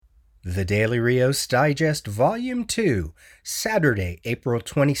The Daily Rios Digest, Volume 2, Saturday, April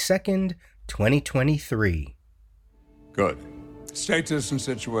 22nd, 2023. Good. Status and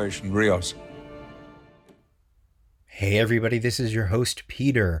situation, Rios. Hey everybody, this is your host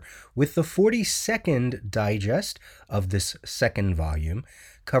Peter with the 42nd digest of this second volume,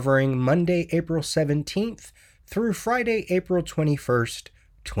 covering Monday, April 17th through Friday, April 21st,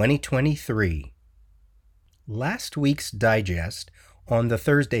 2023. Last week's digest, on the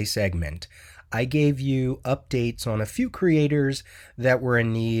Thursday segment, I gave you updates on a few creators that were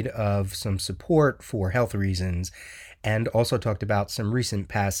in need of some support for health reasons, and also talked about some recent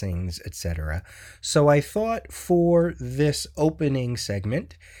passings, etc. So I thought for this opening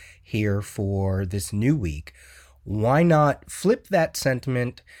segment here for this new week, why not flip that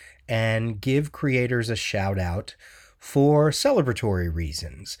sentiment and give creators a shout out for celebratory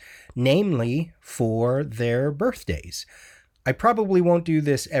reasons, namely for their birthdays. I probably won't do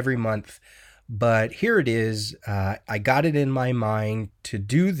this every month, but here it is. I got it in my mind to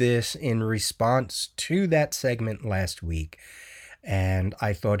do this in response to that segment last week, and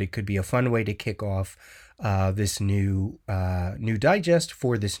I thought it could be a fun way to kick off this new digest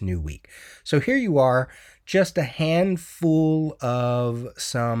for this new week. So here you are, just a handful of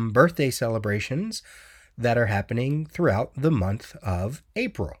some birthday celebrations that are happening throughout the month of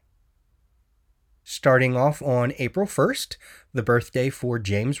April. Starting off on April 1st, the birthday for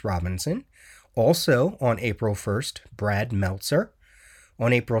James Robinson. Also on April 1st, Brad Meltzer.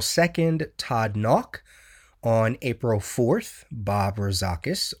 On April 2nd, Todd Nauck. On April 4th, Bob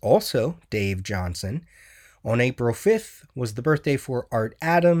Rozakis, also Dave Johnson. On April 5th was the birthday for Art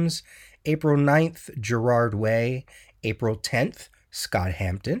Adams. April 9th, Gerard Way. April 10th, Scott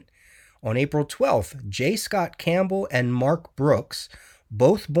Hampton. On April 12th, J. Scott Campbell and Mark Brooks,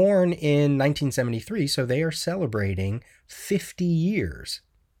 both born in 1973, so they are celebrating 50 years.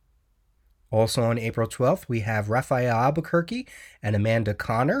 Also on April 12th, we have Raphael Albuquerque and Amanda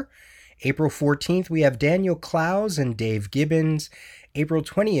Connor. April 14th, we have Daniel Clowes and Dave Gibbons. April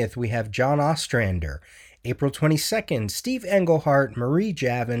 20th, we have John Ostrander. April 22nd, Steve Englehart, Marie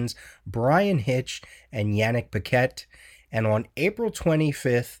Javins, Brian Hitch, and Yannick Paquette. And on April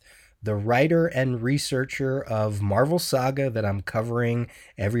 25th, the writer and researcher of Marvel Saga that I'm covering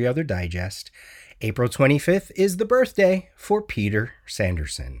every other digest, April 25th is the birthday for Peter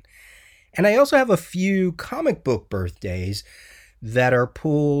Sanderson. And I also have a few comic book birthdays that are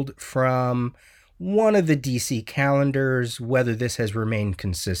pulled from one of the DC calendars. Whether this has remained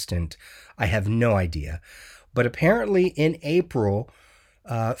consistent, I have no idea. But apparently in April,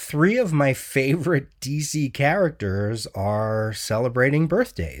 three of my favorite DC characters are celebrating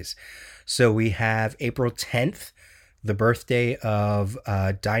birthdays. So we have April 10th, the birthday of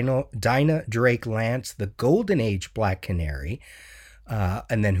Dinah Drake Lance, the Golden Age Black Canary,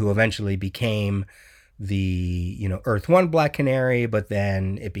 and then who eventually became the Earth One Black Canary, but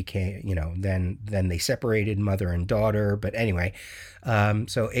then it became then they separated mother and daughter. But anyway,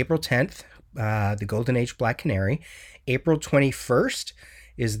 so April 10th, the Golden Age Black Canary. April 21st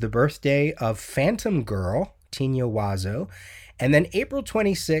is the birthday of Phantom Girl, Tina Wazo. And then April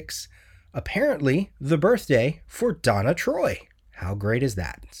 26th, apparently the birthday for Donna Troy. How great is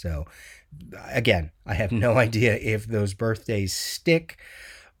that? So again, I have no idea if those birthdays stick,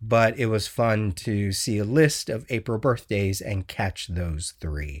 but it was fun to see a list of April birthdays and catch those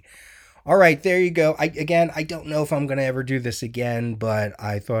three. All right, there you go. I don't know if I'm going to ever do this again, but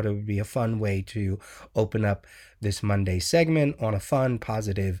I thought it would be a fun way to open up this Monday segment on a fun,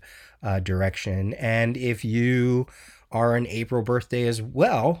 positive direction. And if you are an April birthday as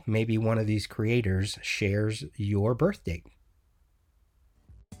well, maybe one of these creators shares your birth date.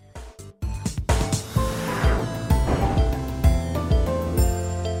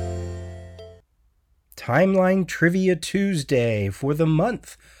 Timeline Trivia Tuesday for the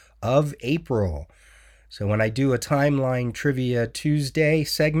month of April. So when I do a Timeline Trivia Tuesday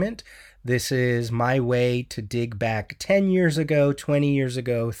segment, this is my way to dig back 10 years ago, 20 years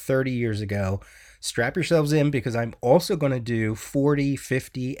ago, 30 years ago. Strap yourselves in because I'm also going to do 40,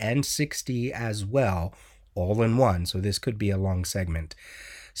 50, and 60 as well, all in one. So this could be a long segment.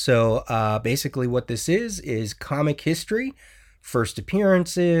 So basically what this is comic history, first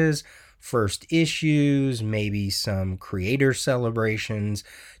appearances, first issues, maybe some creator celebrations,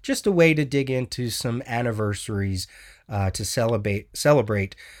 just a way to dig into some anniversaries to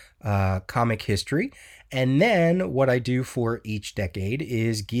celebrate comic history. And then what I do for each decade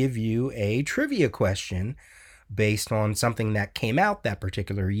is give you a trivia question based on something that came out that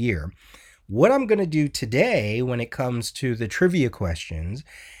particular year. What I'm going to do today when it comes to the trivia questions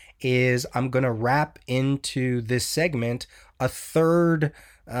is I'm going to wrap into this segment a third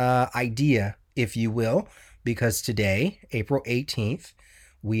idea, if you will, because today, April 18th,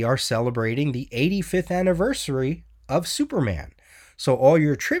 we are celebrating the 85th anniversary of Superman. So all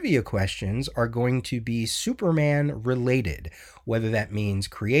your trivia questions are going to be Superman related, whether that means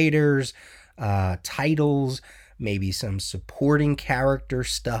creators, titles, maybe some supporting character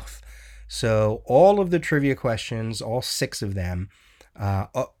stuff. So all of the trivia questions, all 6 of them,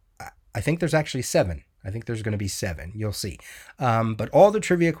 I think there's actually 7. I think there's going to be 7. You'll see. But all the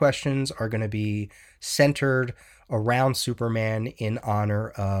trivia questions are going to be centered around Superman in honor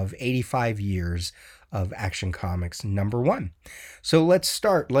of 85 years of Action Comics #1. So let's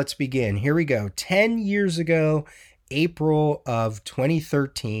start. Let's begin. Here we go. 10 years ago, April of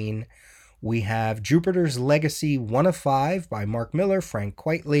 2013, we have Jupiter's Legacy 1 of 5 by Mark Miller, Frank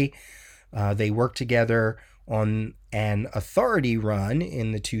Quitely. They worked together on an Authority run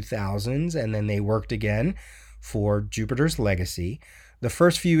in the 2000s, and then they worked again for Jupiter's Legacy. The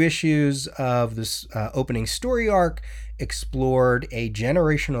first few issues of this opening story arc explored a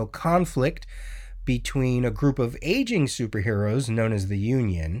generational conflict between a group of aging superheroes known as the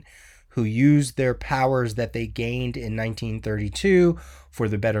Union, who used their powers that they gained in 1932 for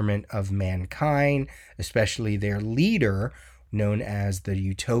the betterment of mankind, especially their leader, known as the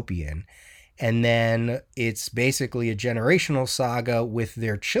Utopian. And then it's basically a generational saga with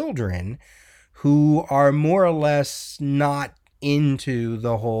their children, who are more or less not into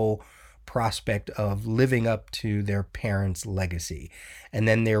the whole prospect of living up to their parents' legacy. And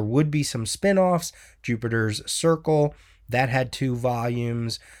then there would be some spin-offs. Jupiter's Circle, that had 2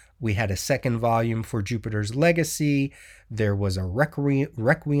 volumes. We had a second volume for Jupiter's Legacy. There was a Requiem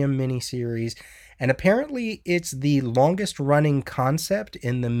miniseries. And apparently it's the longest running concept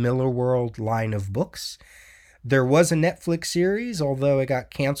in the Miller World line of books. There was a Netflix series, although it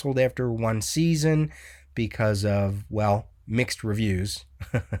got canceled after 1 season because of, well, mixed reviews,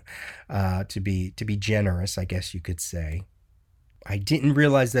 to be generous, I guess you could say. I didn't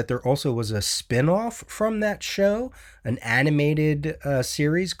realize that there also was a spin-off from that show, an animated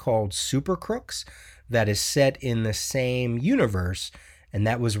series called Super Crooks that is set in the same universe, and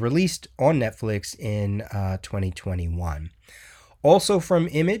that was released on Netflix in 2021. Also from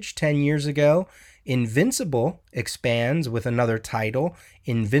Image 10 years ago, Invincible expands with another title,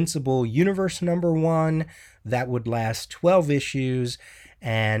 Invincible Universe #1, that would last 12 issues,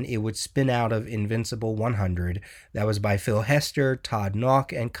 and it would spin out of Invincible 100. That was by Phil Hester, Todd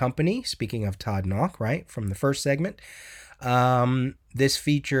Nauck, and company. Speaking of Todd Nauck, right, from the first segment. This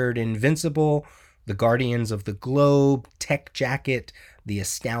featured Invincible, the Guardians of the Globe, Tech Jacket, the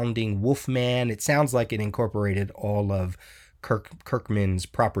Astounding Wolfman. It sounds like it incorporated all of Kirkman's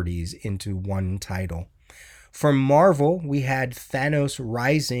properties into one title. From Marvel, we had Thanos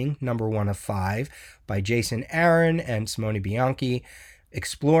Rising, #1 of 5, by Jason Aaron and Simone Bianchi,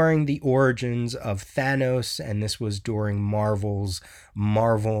 exploring the origins of Thanos, and this was during Marvel's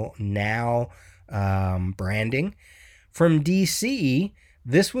Marvel Now branding. From DC,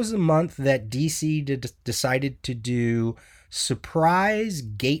 this was a month that DC decided to do surprise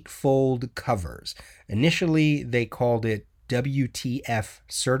gatefold covers. Initially, they called it WTF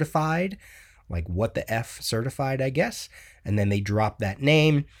Certified, like what the F certified, I guess. And then they dropped that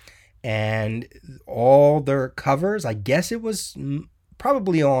name, and all their covers, I guess it was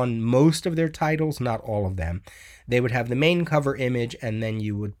probably on most of their titles, not all of them. They would have the main cover image, and then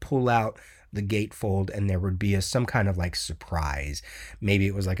you would pull out the gatefold, and there would be some kind of like surprise. Maybe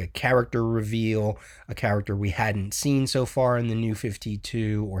it was like a character reveal, a character we hadn't seen so far in the New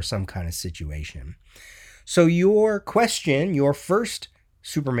 52, or some kind of situation. So your question, your first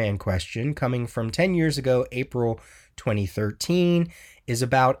Superman question, coming from 10 years ago, April 2013, is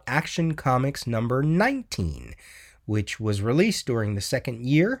about Action Comics #19, which was released during the second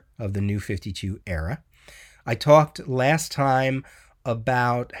year of the New 52 era. I talked last time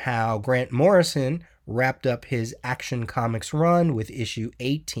about how Grant Morrison wrapped up his Action Comics run with issue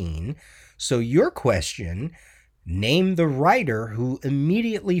 18. So your question, name the writer who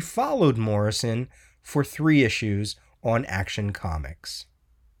immediately followed Morrison for 3 issues on Action Comics.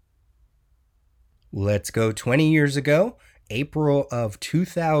 Let's go 20 years ago, April of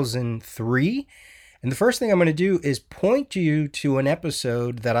 2003. And the first thing I'm going to do is point you to an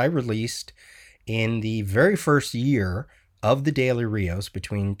episode that I released in the very first year of the Daily Rios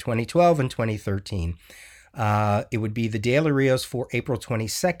between 2012 and 2013. It would be the Daily Rios for April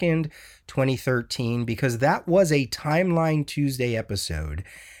 22nd, 2013, because that was a Timeline Tuesday episode.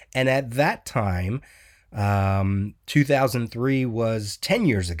 And at that time, 2003 was 10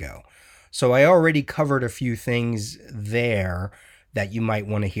 years ago. So I already covered a few things there that you might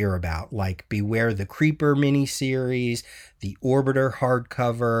want to hear about, like Beware the Creeper miniseries, the Orbiter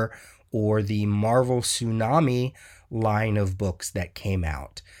hardcover, or the Marvel Tsunami line of books that came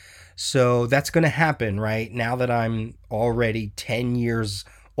out. So that's going to happen, right? Now that I'm already 10 years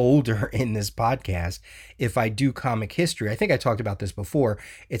older in this podcast, if I do comic history, I think I talked about this before,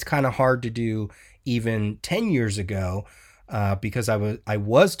 it's kind of hard to do even 10 years ago because I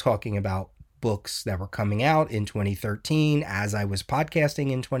was talking about books that were coming out in 2013 as I was podcasting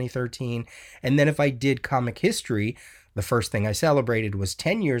in 2013. And then if I did comic history, the first thing I celebrated was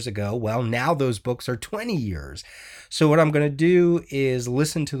 10 years ago. Well, now those books are 20 years. So what I'm going to do is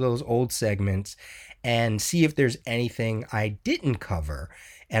listen to those old segments and see if there's anything I didn't cover.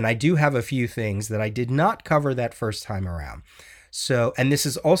 And I do have a few things that I did not cover that first time around. So, and this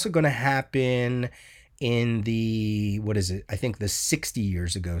is also going to happen in the, what is it? I think the 60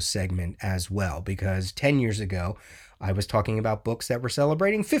 years ago segment as well, because 10 years ago, I was talking about books that were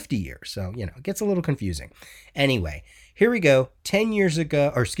celebrating 50 years. So, it gets a little confusing. Anyway, here we go. 20 years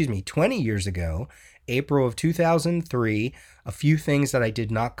ago, April of 2003, a few things that I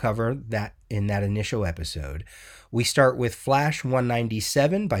did not cover that in that initial episode. We start with Flash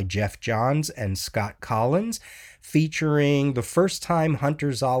 197 by Jeff Johns and Scott Collins, featuring the first time Hunter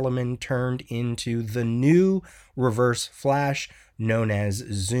Zolomon turned into the new Reverse Flash known as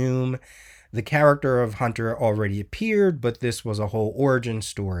Zoom. The character of Hunter already appeared, but this was a whole origin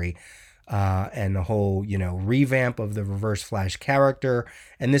story and the whole, revamp of the Reverse Flash character.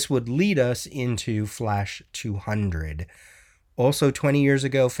 And this would lead us into Flash 200. Also, 20 years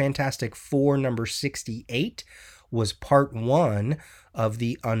ago, Fantastic Four number 68 was part 1 of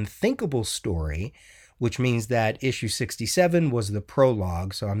the Unthinkable story, which means that issue 67 was the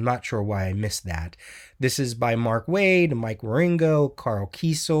prologue, so I'm not sure why I missed that. This is by Mark Waid, Mike Wieringo, Carl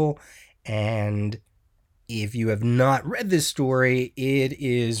Kiesel, and if you have not read this story, it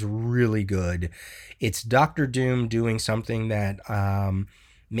is really good. It's Doctor Doom doing something that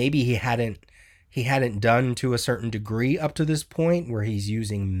maybe he hadn't done to a certain degree up to this point, where he's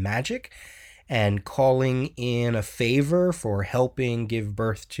using magic and calling in a favor for helping give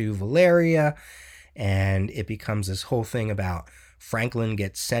birth to Valeria. And it becomes this whole thing about Franklin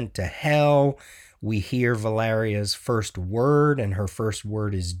gets sent to hell. We hear Valeria's first word, and her first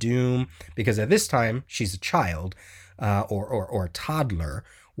word is doom, because at this time she's a child or a toddler,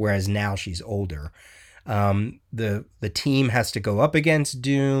 whereas now she's older. The team has to go up against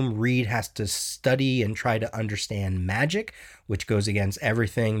Doom. Reed has to study and try to understand magic, which goes against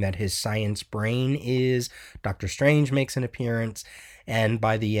everything that his science brain is. Doctor Strange makes an appearance, and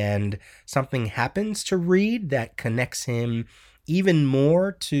by the end, something happens to Reed that connects him even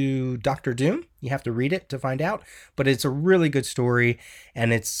more to Doctor Doom. You have to read it to find out, but it's a really good story,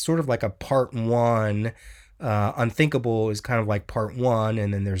 and it's sort of like a part 1. Unthinkable is kind of like part 1,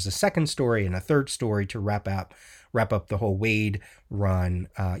 and then there's a second story and a third story to wrap up the whole Waid run.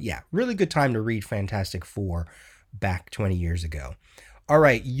 Really good time to read Fantastic Four back 20 years ago. All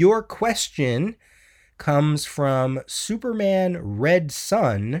right, your question comes from Superman Red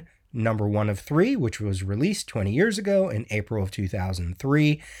Sun, number 1 of 3, which was released 20 years ago in April of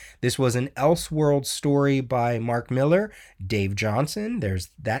 2003. This was an Elseworld story by Mark Millar, Dave Johnson,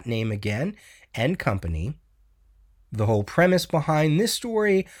 there's that name again, and company. The whole premise behind this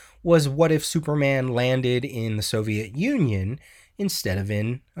story was, what if Superman landed in the Soviet Union instead of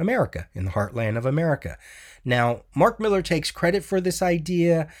in America, in the heartland of America? Now, Mark Millar takes credit for this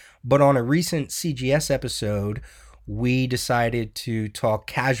idea, but on a recent CGS episode, we decided to talk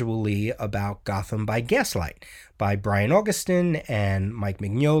casually about Gotham by Gaslight by Brian Augustin and Mike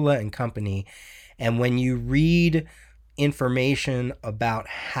Mignola and company. And when you read information about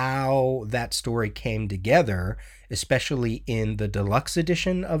how that story came together, especially in the deluxe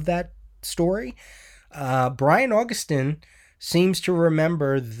edition of that story, Brian Augustin seems to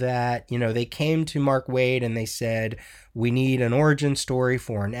remember that, they came to Mark Waid and they said, we need an origin story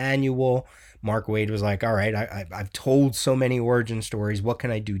for an annual. Mark Waid was like, all right, I've told so many origin stories. What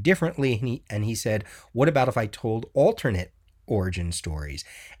can I do differently? And he said, what about if I told alternate origin stories?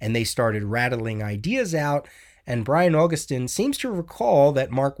 And they started rattling ideas out. And Brian Augustin seems to recall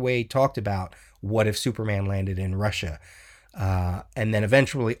that Mark Waid talked about, what if Superman landed in Russia? And then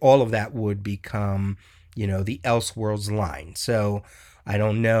eventually all of that would become, the Elseworlds line. So I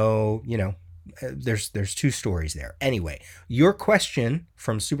don't know, there's 2 stories there. Anyway, your question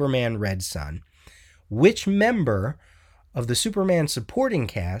from Superman Red Sun: which member of the Superman supporting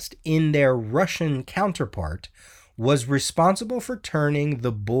cast in their Russian counterpart was responsible for turning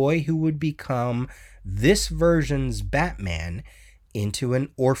the boy who would become this version's Batman into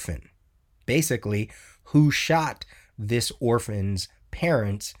an orphan? Basically, who shot this orphan's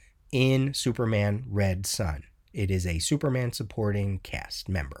parents in Superman Red Son. It is a Superman supporting cast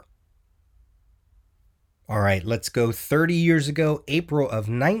member. All right, let's go 30 years ago, April of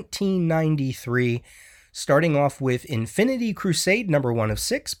 1993, starting off with Infinity Crusade #1 of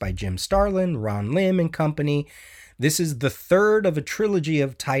 6 by Jim Starlin, Ron Lim, and company. This is the third of a trilogy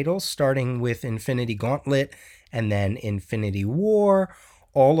of titles, starting with Infinity Gauntlet and then Infinity War,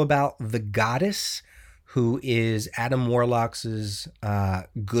 all about the goddess, who is Adam Warlock's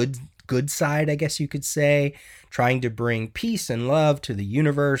good side, I guess you could say, trying to bring peace and love to the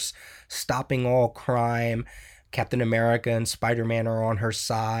universe, stopping all crime. Captain America and Spider-Man are on her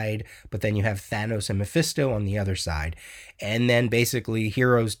side, but then you have Thanos and Mephisto on the other side. And then basically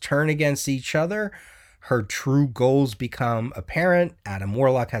heroes turn against each other. Her true goals become apparent. Adam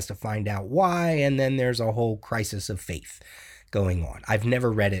Warlock has to find out why, and then there's a whole crisis of faith going on. I've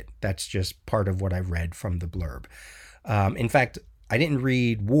never read it. That's just part of what I've read from the blurb. In fact, I didn't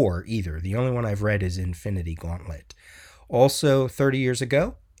read War either. The only one I've read is Infinity Gauntlet. Also, 30 years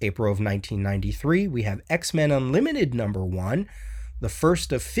ago, April of 1993, we have X-Men Unlimited #1, the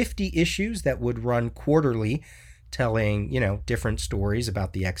first of 50 issues that would run quarterly, telling, different stories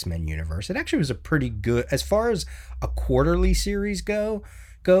about the X-Men universe. It actually was a pretty good, as far as a quarterly series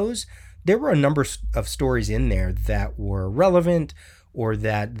goes, there were a number of stories in there that were relevant or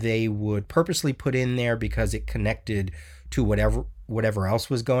that they would purposely put in there because it connected to whatever else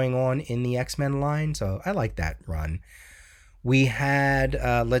was going on in the X-Men line. So I like that run. We had,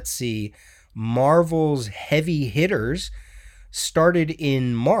 Marvel's Heavy Hitters started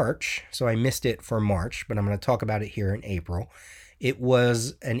in March, so I missed it for March, but I'm going to talk about it here in April. It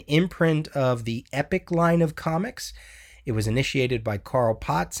was an imprint of the Epic line of comics. It was initiated by Carl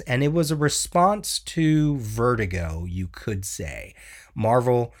Potts, and it was a response to Vertigo, you could say.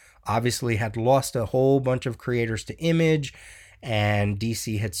 Marvel obviously had lost a whole bunch of creators to Image, and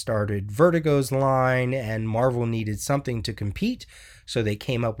DC had started Vertigo's line, and Marvel needed something to compete, so they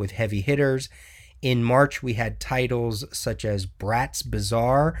came up with Heavy Hitters. In March, we had titles such as Bratz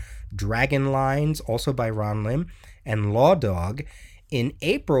Bazaar, Dragon Lines, also by Ron Lim, and Law Dog. In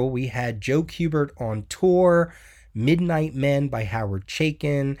April, we had Joe Kubert on tour, Midnight Men by Howard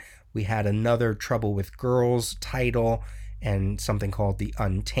Chaykin. We had another Trouble with Girls title and something called The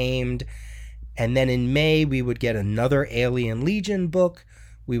Untamed. And then in May, we would get another Alien Legion book.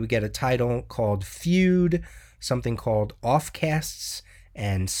 We would get a title called Feud, something called Offcasts,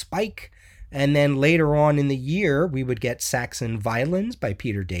 and Spike. And then later on in the year, we would get Saxon Violins by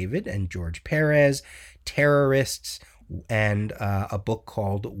Peter David and George Perez, Terrorists, and a book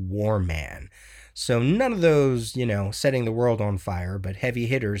called War Man. So none of those, setting the world on fire, but Heavy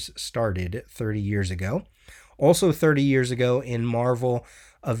Hitters started 30 years ago. Also 30 years ago in Marvel,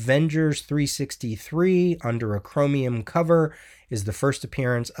 Avengers 363 under a chromium cover is the first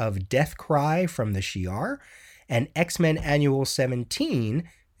appearance of Deathcry from the Shi'ar, and X-Men Annual 17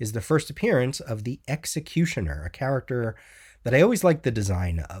 is the first appearance of the Executioner, a character that I always liked the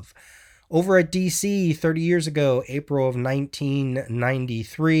design of. Over at DC, 30 years ago, April of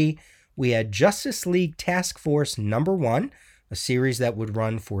 1993, we had Justice League Task Force #1, a series that would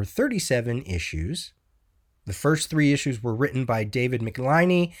run for 37 issues. The first 3 issues were written by David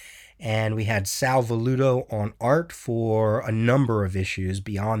McLeany, and we had Sal Velluto on art for a number of issues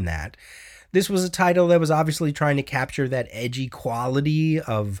beyond that. This was a title that was obviously trying to capture that edgy quality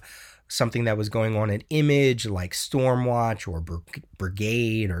of something that was going on at Image, like Stormwatch or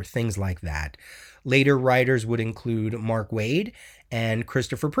Brigade or things like that. Later writers would include Mark Waid and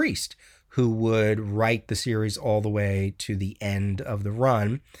Christopher Priest, who would write the series all the way to the end of the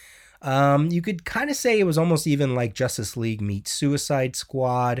run. You could kind of say it was almost even like Justice League meets Suicide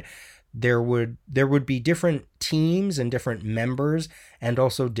Squad. There would be different teams and different members and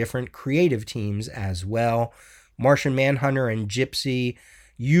also different creative teams as well. Martian Manhunter and Gypsy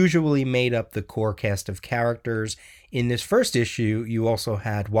usually made up the core cast of characters. In this first issue, you also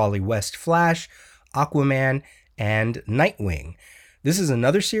had Wally West Flash, Aquaman, and Nightwing. This is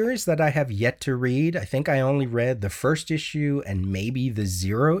another series that I have yet to read. I think I only read the first issue and maybe the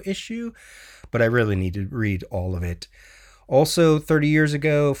 0 issue, but I really need to read all of it. Also, 30 years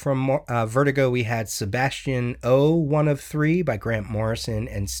ago from Vertigo, we had Sebastian O, 1 of 3 by Grant Morrison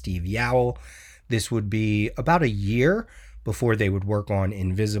and Steve Yowell. This would be about a year before they would work on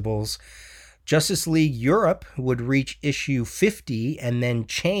Invisibles. Justice League Europe would reach issue 50 and then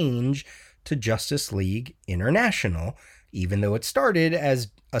change to Justice League International, even though it started as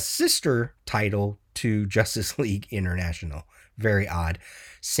a sister title to Justice League International. Very odd.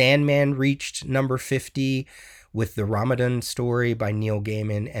 Sandman reached number 50 with the Ramadan story by Neil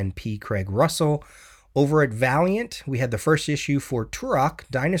Gaiman and P. Craig Russell. Over at Valiant, we had the first issue for Turok,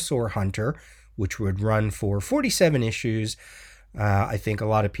 Dinosaur Hunter, which would run for 47 issues. I think a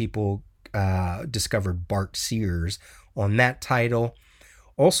lot of people discovered Bart Sears on that title.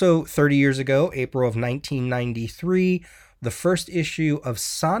 Also, 30 years ago, April of 1993, the first issue of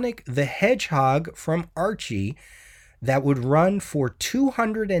Sonic the Hedgehog from Archie that would run for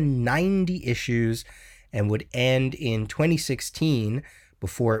 290 issues and would end in 2016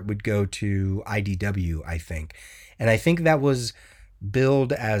 before it would go to IDW, I think. And I think that was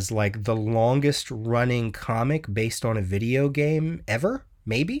billed as like the longest running comic based on a video game ever,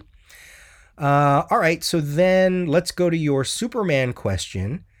 maybe. All right, so then let's go to your Superman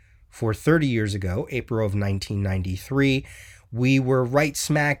question for 30 years ago, April of 1993. We were right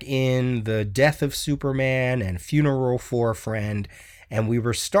smack in the death of Superman and funeral for a friend, and we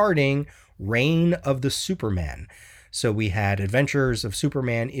were starting Reign of the Superman. So we had Adventures of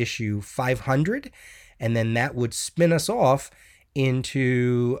Superman issue 500, and then that would spin us off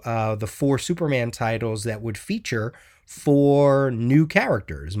into the 4 Superman titles that would feature 4 new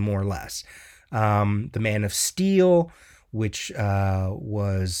characters, more or less. The Man of Steel, which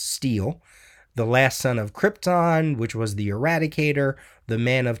was Steel. The Last Son of Krypton, which was the Eradicator. The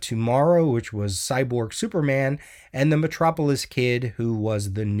Man of Tomorrow, which was Cyborg Superman. And the Metropolis Kid, who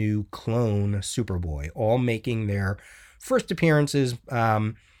was the new clone Superboy, all making their first appearances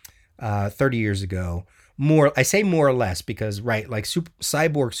 30 years ago. I say more or less because, right, like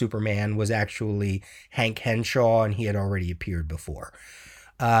Cyborg Superman was actually Hank Henshaw, and he had already appeared before.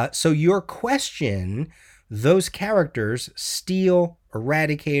 So your question, those characters, Steel,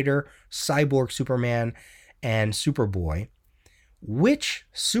 Eradicator, Cyborg Superman, and Superboy, which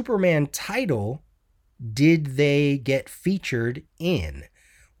Superman title did they get featured in?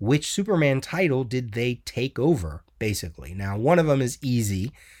 Which Superman title did they take over, basically? Now, one of them is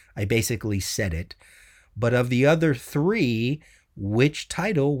easy. I basically said it. But of the other 3, which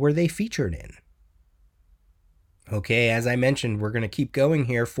title were they featured in? Okay, as I mentioned, we're going to keep going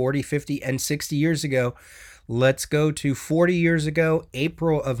here, 40, 50, and 60 years ago. Let's go to 40 years ago,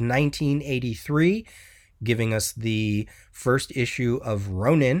 April of 1983, giving us the first issue of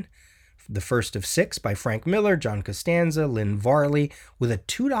Ronin, the first of 6 by Frank Miller, John Costanza, Lynn Varley, with a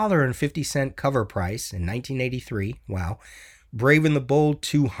 $2.50 cover price in 1983. Wow. Brave and the Bold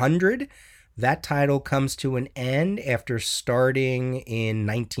 200. That title comes to an end after starting in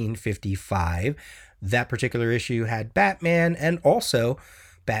 1955. That particular issue had Batman and also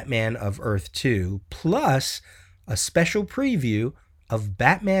Batman of Earth 2, plus a special preview of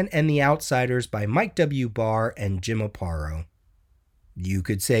Batman and the Outsiders by Mike W. Barr and Jim Aparo. You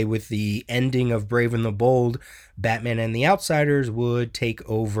could say with the ending of Brave and the Bold, Batman and the Outsiders would take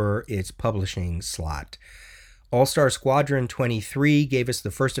over its publishing slot. All-Star Squadron 23 gave us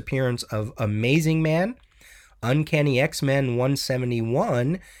the first appearance of Amazing Man. Uncanny X-Men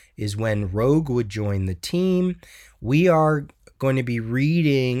 171 is when Rogue would join the team. We are going to be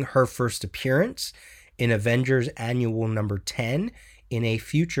reading her first appearance in Avengers Annual number 10 in a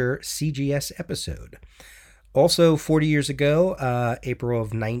future CGS episode. Also, 40 years ago, April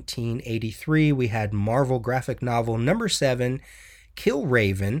of 1983, we had Marvel graphic novel number 7, Kill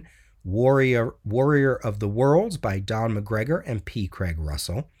Raven, Warrior of the Worlds by Don McGregor and P. Craig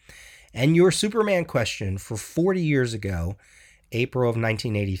Russell. And your Superman question for 40 years ago, April of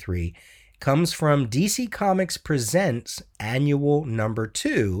 1983, comes from DC Comics Presents Annual number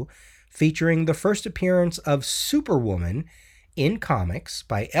 2, featuring the first appearance of Superwoman in comics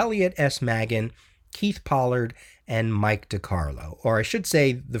by Elliot S. Maggin, Keith Pollard, and Mike DiCarlo. Or I should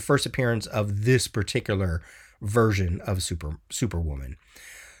say the first appearance of this particular version of Superwoman.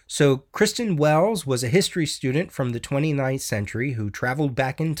 So Kristen Wells was a history student from the 29th century who traveled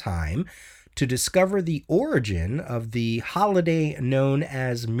back in time to discover the origin of the holiday known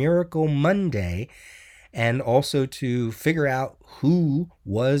as Miracle Monday and also to figure out who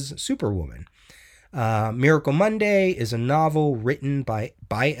was Superwoman. Miracle Monday is a novel written by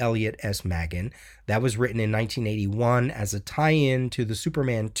Elliot S. Maggin that was written in 1981 as a tie-in to the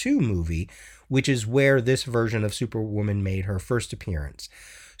Superman 2 movie, which is where this version of Superwoman made her first appearance.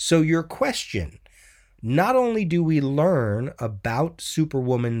 So your question, not only do we learn about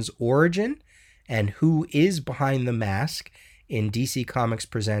Superwoman's origin and who is behind the mask in DC Comics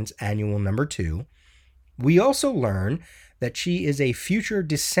Presents Annual number 2, we also learn that she is a future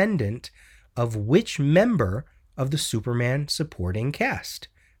descendant of which member of the Superman supporting cast.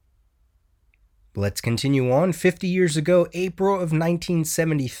 Let's continue on. 50 years ago, April of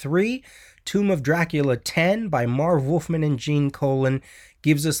 1973, Tomb of Dracula 10 by Marv Wolfman and Gene Colan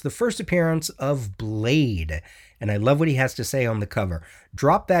gives us the first appearance of Blade. And I love what he has to say on the cover.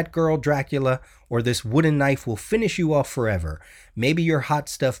 Drop that girl, Dracula, or this wooden knife will finish you off forever. Maybe you're hot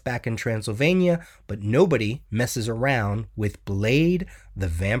stuff back in Transylvania, but nobody messes around with Blade, the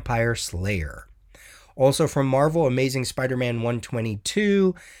Vampire Slayer. Also from Marvel, Amazing Spider-Man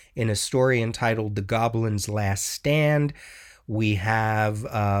 122, in a story entitled The Goblin's Last Stand, we have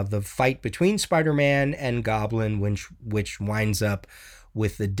the fight between Spider-Man and Goblin, which winds up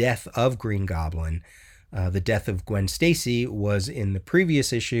with the death of Green Goblin. The death of Gwen Stacy was in the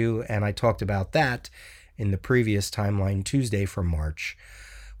previous issue, and I talked about that in the previous Timeline Tuesday from March.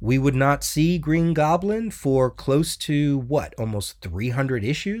 We would not see Green Goblin for close to, almost 300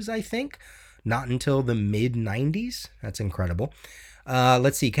 issues, I think? Not until the mid-90s. That's incredible.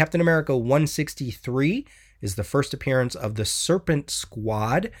 Let's see. Captain America 163 is the first appearance of the Serpent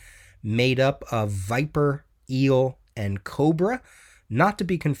Squad, made up of Viper, Eel, and Cobra, not to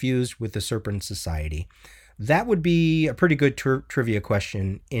be confused with the Serpent Society. That would be a pretty good trivia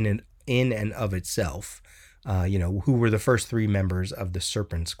question in and of itself. Who were the first three members of the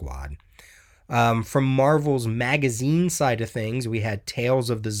Serpent Squad? From Marvel's magazine side of things, we had Tales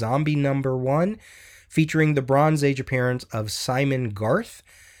of the Zombie #1, featuring the Bronze Age appearance of Simon Garth.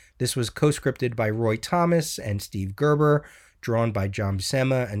 This was co-scripted by Roy Thomas and Steve Gerber, drawn by John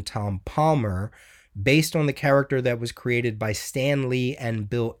Buscema and Tom Palmer, based on the character that was created by Stan Lee and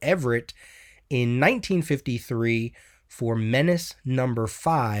Bill Everett in 1953 for Menace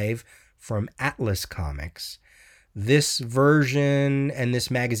 #5 from Atlas Comics. This version and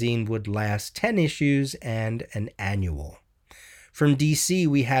this magazine would last 10 issues and an annual. From DC,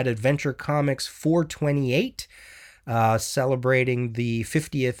 we had Adventure Comics 428, celebrating the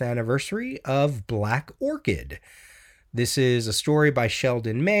 50th anniversary of Black Orchid. This is a story by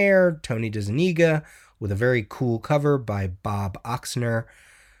Sheldon Mayer, Tony DeZuniga, with a very cool cover by Bob Oxner.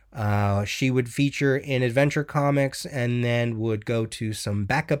 She would feature in Adventure Comics and then would go to some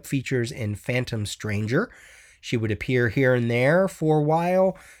backup features in Phantom Stranger. She would appear here and there for a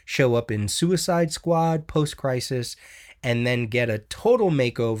while, show up in Suicide Squad, Post-Crisis, and then get a total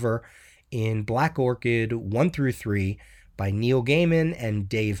makeover in Black Orchid 1-3 by Neil Gaiman and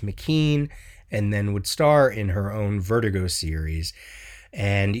Dave McKean, and then would star in her own Vertigo series.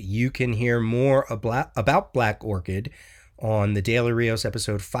 And you can hear more about Black Orchid on the Daily Rios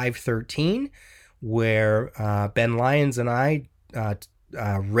episode 513, where Ben Lyons and I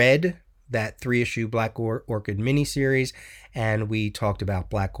read that 3-issue Black Orchid miniseries, and we talked about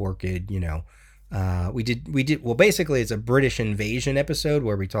Black Orchid. Basically it's a British invasion episode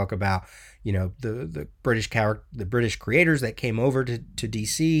where we talk about the British creators that came over to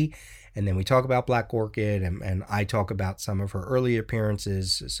DC, and then we talk about Black Orchid, and I talk about some of her early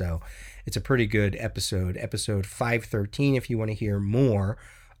appearances. So it's a pretty good episode 513, if you want to hear more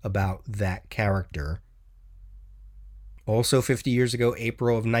about that character. Also 50 years ago,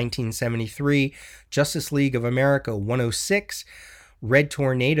 April of 1973, Justice League of America 106, Red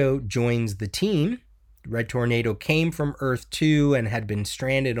Tornado joins the team. Red Tornado came from Earth 2 and had been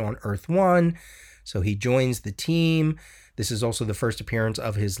stranded on Earth 1, so he joins the team. This is also the first appearance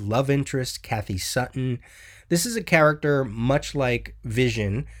of his love interest, Kathy Sutton. This is a character much like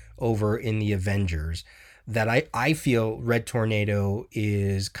Vision over in the Avengers, that I feel Red Tornado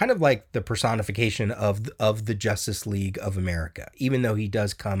is kind of like the personification of the Justice League of America, even though he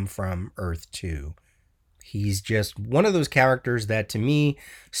does come from Earth 2. He's just one of those characters that, to me,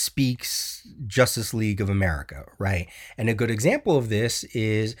 speaks Justice League of America, right? And a good example of this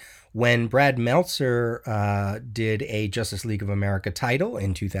is when Brad Meltzer did a Justice League of America title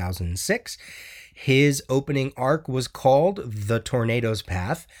in 2006. His opening arc was called The Tornado's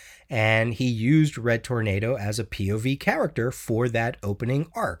Path, and he used Red Tornado as a POV character for that opening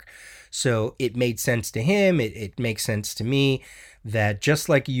arc. So it made sense to him. It makes sense to me that just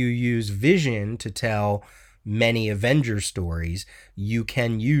like you use Vision to tell many Avengers stories, you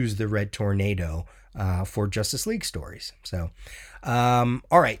can use the Red Tornado for Justice League stories. So, all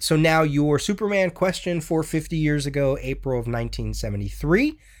right. So now your Superman question for 50 years ago, April of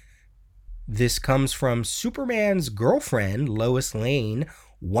 1973. This comes from Superman's girlfriend, Lois Lane,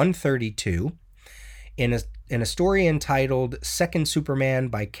 132, in a story entitled Second Superman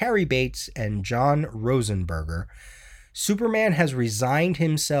by Cary Bates and John Rosenberger. Superman has resigned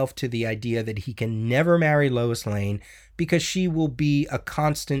himself to the idea that he can never marry Lois Lane because she will be a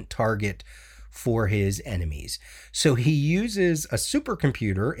constant target for his enemies. So he uses a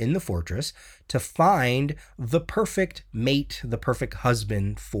supercomputer in the fortress to find the perfect mate, the perfect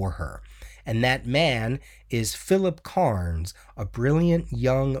husband for her. And that man is Philip Carnes, a brilliant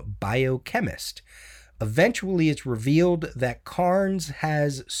young biochemist. Eventually, it's revealed that Carnes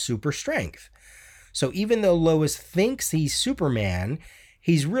has super strength. So even though Lois thinks he's Superman,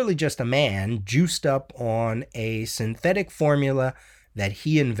 he's really just a man juiced up on a synthetic formula that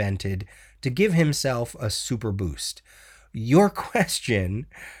he invented to give himself a super boost. Your question,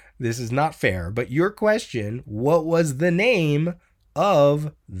 this is not fair, but your question, what was the name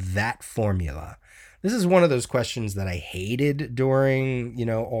of that formula? This is one of those questions that I hated during,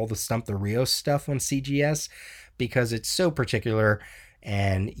 all the Stump the Rios stuff on CGS because it's so particular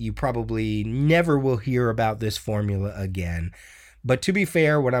and you probably never will hear about this formula again. But to be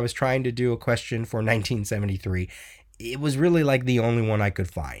fair, when I was trying to do a question for 1973, it was really like the only one I could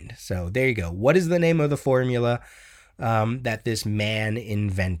find. So there you go. What is the name of the formula that this man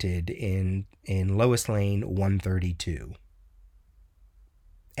invented in Lois Lane 132?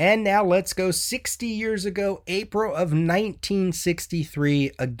 And now let's go 60 years ago, April of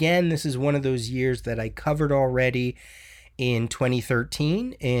 1963. Again, this is one of those years that I covered already in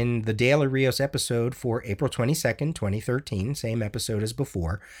 2013 in the Daily Rios episode for April 22nd, 2013, same episode as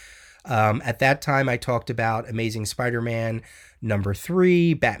before. At that time, I talked about Amazing Spider-Man number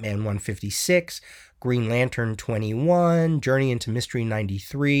 3, Batman 156, Green Lantern 21, Journey into Mystery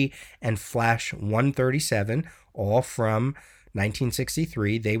 93, and Flash 137, all from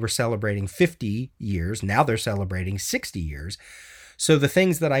 1963. They were celebrating 50 years. Now they're celebrating 60 years. So the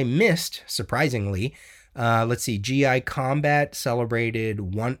things that I missed, surprisingly, let's see, GI Combat celebrated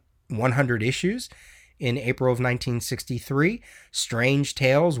 100 issues in April of 1963. Strange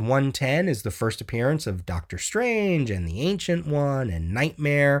Tales 110 is the first appearance of Doctor Strange and the Ancient One and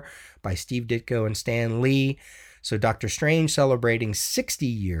Nightmare by Steve Ditko and Stan Lee. So Doctor Strange celebrating 60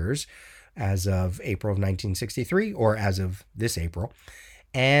 years as of April of 1963, or as of this April.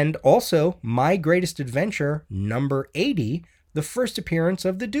 And also My Greatest Adventure number 80, the first appearance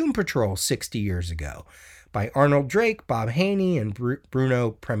of the Doom Patrol 60 years ago by Arnold Drake, Bob Haney, and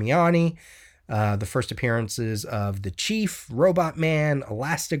Bruno Premiani. The first appearances of the Chief, Robot Man,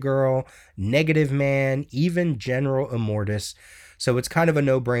 Elastigirl, Negative Man, even General Immortus. So it's kind of a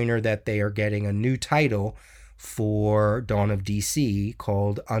no-brainer that they are getting a new title for Dawn of DC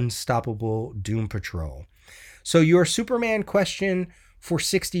called Unstoppable Doom Patrol. So your Superman question for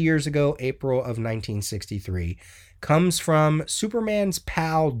 60 years ago, April of 1963, comes from Superman's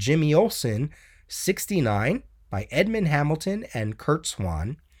pal Jimmy Olsen, 69, by Edmund Hamilton and Kurt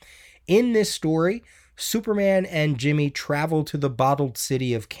Swan. In this story, Superman and Jimmy travel to the bottled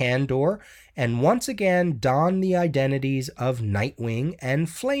city of Kandor and once again don the identities of Nightwing and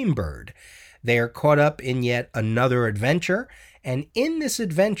Flamebird. They are caught up in yet another adventure, and in this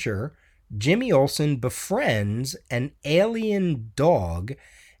adventure, Jimmy Olsen befriends an alien dog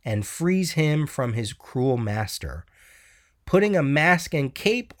and frees him from his cruel master. Putting a mask and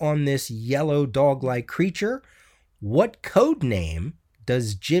cape on this yellow dog-like creature, what code name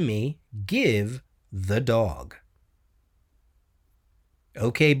does Jimmy give the dog?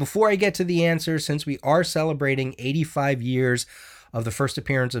 Okay, before I get to the answer, since we are celebrating 85 years of the first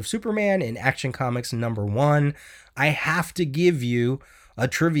appearance of Superman in Action Comics number 1, I have to give you a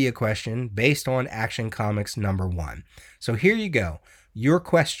trivia question based on Action Comics number 1. So here you go. Your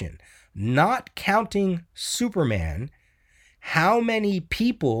question. Not counting Superman, how many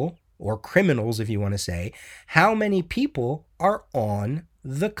people, or criminals if you want to say, how many people are on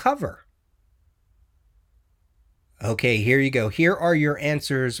the cover? Okay, here you go. Here are your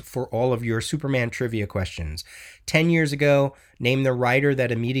answers for all of your Superman trivia questions. 10 years ago, name the writer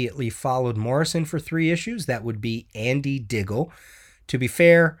that immediately followed Morrison for 3 issues. That would be Andy Diggle. To be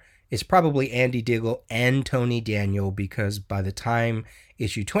fair, it's probably Andy Diggle and Tony Daniel because by the time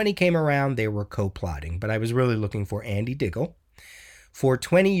issue 20 came around, they were co-plotting. But I was really looking for Andy Diggle. For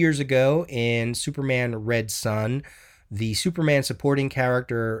 20 years ago in Superman Red Sun, the Superman supporting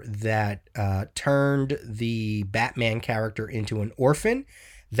character that turned the Batman character into an orphan,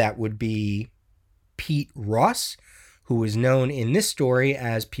 that would be Pete Ross, who is known in this story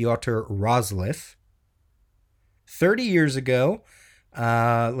as Piotr Rozliff. 30 years ago,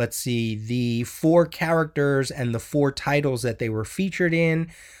 let's see, the 4 characters and the 4 titles that they were featured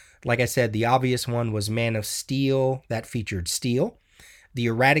in. Like I said, the obvious one was Man of Steel, that featured Steel. The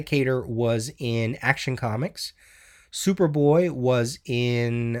Eradicator was in Action Comics. Superboy was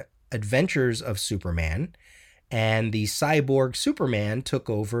in Adventures of Superman, and the Cyborg Superman took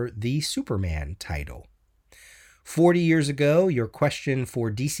over the Superman title. 40 years ago, your question for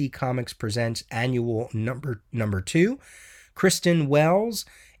DC Comics Presents Annual number 2, Kristen Wells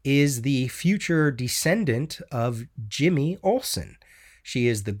is the future descendant of Jimmy Olsen. She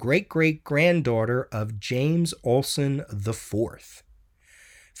is the great-great-granddaughter of James Olsen IV.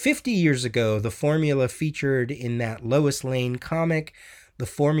 50 years ago, the formula featured in that Lois Lane comic, the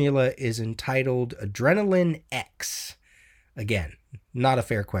formula is entitled Adrenaline X. Again, not a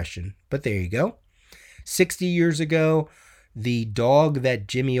fair question, but there you go. 60 years ago, the dog that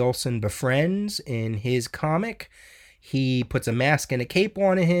Jimmy Olsen befriends in his comic, he puts a mask and a cape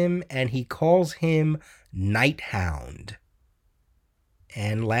on him, and he calls him Nighthound.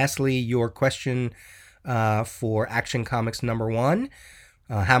 And lastly, your question for Action Comics number 1.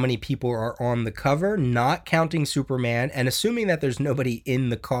 How many people are on the cover, not counting Superman, and assuming that there's nobody in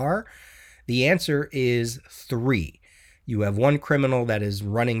the car? The answer is 3. You have one criminal that is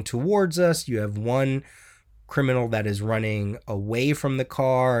running towards us. You have one criminal that is running away from the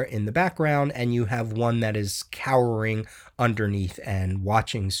car in the background, and you have one that is cowering underneath and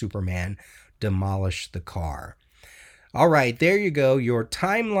watching Superman demolish the car. All right, there you go, your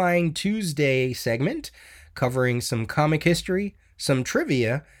Timeline Tuesday segment covering some comic history, some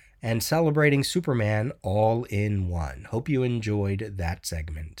trivia, and celebrating Superman all in one. Hope you enjoyed that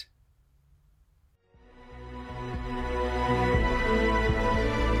segment.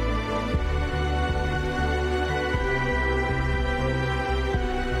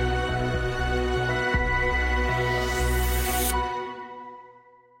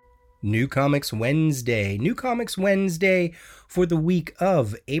 New Comics Wednesday. New Comics Wednesday for the week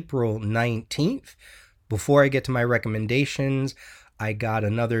of April 19th. Before I get to my recommendations, I got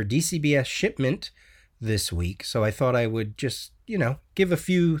another DCBS shipment this week, so I thought I would just, give a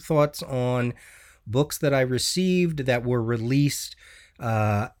few thoughts on books that I received that were released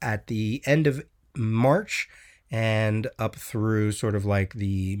at the end of March and up through sort of like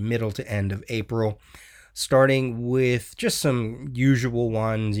the middle to end of April. Starting with just some usual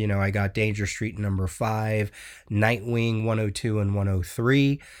ones. I got Danger Street number 5, Nightwing 102 and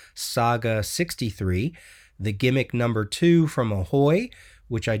 103, Saga 63, The Gimmick number 2 from Ahoy,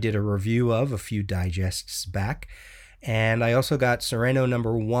 which I did a review of a few digests back. And I also got Sereno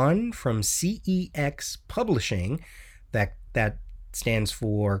number 1 from CEX Publishing. That stands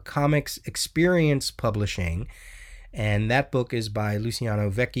for Comics Experience Publishing. And that book is by Luciano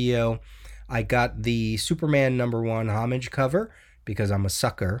Vecchio. I got the Superman number 1 homage cover because I'm a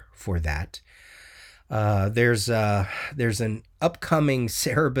sucker for that. There's an upcoming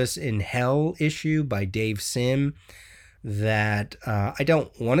Cerebus in Hell issue by Dave Sim that I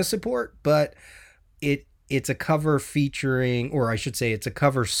don't want to support, but it's a cover featuring, or I should say it's a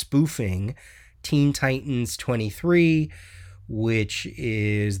cover spoofing Teen Titans 23, which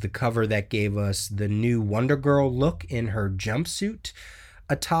is the cover that gave us the new Wonder Girl look in her jumpsuit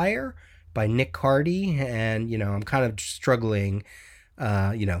attire by Nick Cardy. And, I'm kind of struggling,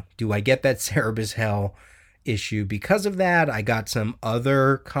 do I get that Cerebus Hell issue because of that? I got some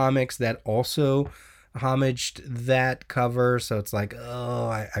other comics that also homaged that cover, so it's like,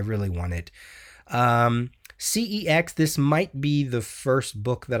 I really want it. CEX, this might be the first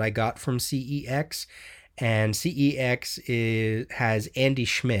book that I got from CEX, and CEX has Andy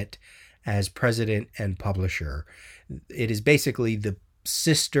Schmidt as president and publisher. It is basically the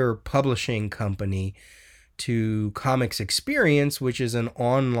sister publishing company to Comics Experience, which is an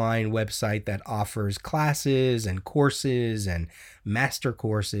online website that offers classes and courses and master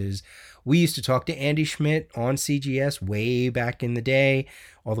courses. We used to talk to Andy Schmidt on CGS way back in the day,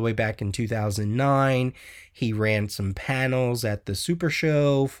 all the way back in 2009. He ran some panels at the Super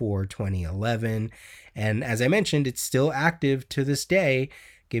Show for 2011. And as I mentioned, it's still active to this day,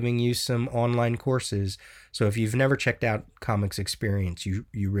 giving you some online courses. So if you've never checked out Comics Experience, you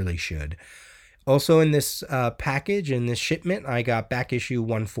really should. Also in this package, in this shipment, I got back issue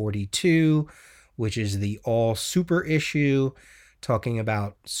 142, which is the all super issue, talking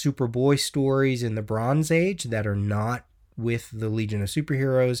about Superboy stories in the Bronze Age that are not with the Legion of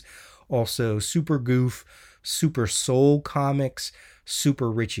Superheroes. Also Super Goof, Super Soul Comics,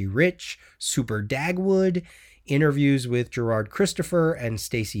 Super Richie Rich, Super Dagwood, interviews with Gerard Christopher and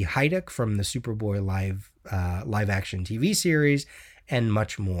Stacey Hyduck from the Superboy live action TV series, and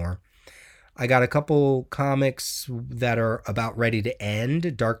much more. I got a couple comics that are about ready to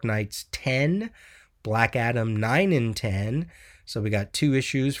end. Dark Knights 10, Black Adam 9 and 10. So we got 2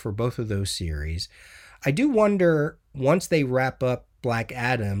 issues for both of those series. I do wonder, once they wrap up Black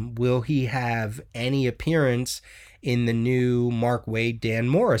Adam, will he have any appearance in the new Mark Waid, Dan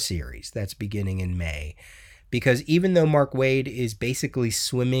Mora series that's beginning in May? Because even though Mark Waid is basically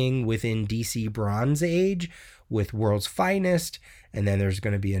swimming within DC Bronze Age with World's Finest, and then there's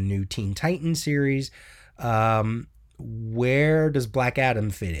going to be a new Teen Titans series, where does Black Adam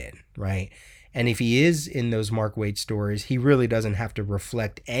fit in, right? And if he is in those Mark Waid stories, he really doesn't have to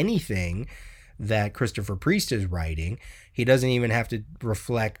reflect anything that Christopher Priest is writing. He doesn't even have to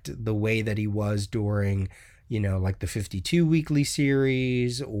reflect the way that he was during, like the 52 weekly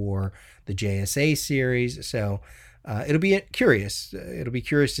series or the JSA series. So it'll be curious. It'll be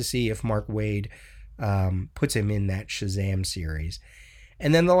curious to see if Mark Waid puts him in that Shazam series.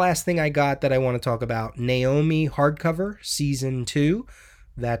 And then the last thing I got that I want to talk about, Naomi hardcover, season 2.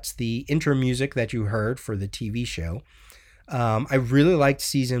 That's the intro music that you heard for the TV show. I really liked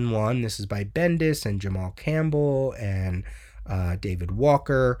season 1. This is by Bendis and Jamal Campbell and David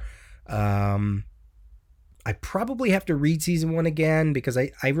Walker. I probably have to read season 1 again because I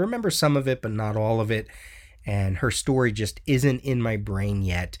remember some of it, but not all of it. And her story just isn't in my brain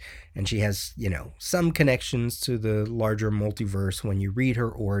yet. And she has, some connections to the larger multiverse when you read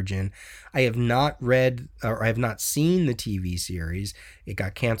her origin. I have not read, or I have not seen the TV series. It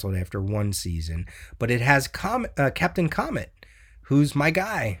got canceled after 1 season. But it has Captain Comet, who's my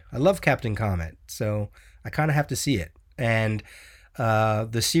guy. I love Captain Comet. So I kind of have to see it. And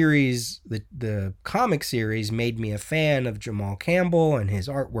the series, the comic series, made me a fan of Jamal Campbell and his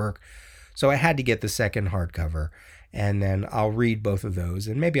artwork. So I had to get the second hardcover, and then I'll read both of those,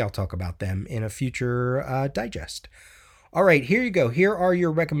 and maybe I'll talk about them in a future digest. All right, here you go. Here are your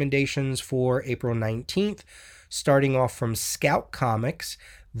recommendations for April 19th, starting off from Scout Comics,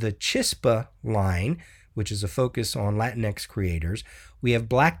 the Chispa line, which is a focus on Latinx creators. We have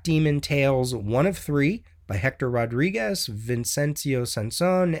Black Demon Tales 1 of 3 by Hector Rodriguez, Vincencio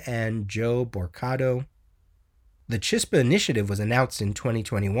Sanson, and Joe Borcado. The Chispa Initiative was announced in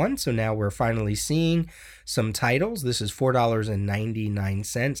 2021, so now we're finally seeing some titles. This is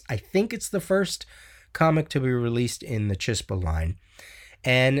 $4.99. I think it's the first comic to be released in the Chispa line.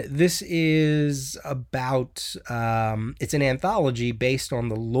 And this is about, it's an anthology based on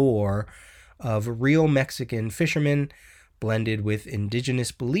the lore of real Mexican fishermen blended with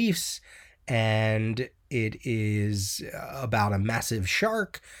indigenous beliefs. And it is about a massive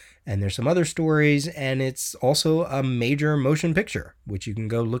shark. And there's some other stories, and it's also a major motion picture, which you can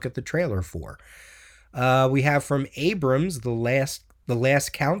go look at the trailer for. We have from Abrams, The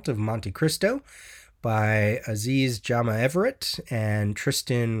Last Count of Monte Cristo by Aziz Jama Everett and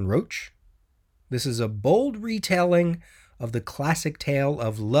Tristan Roach. This is a bold retelling of the classic tale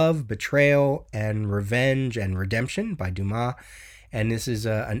of love, betrayal, and revenge and redemption by Dumas. And this is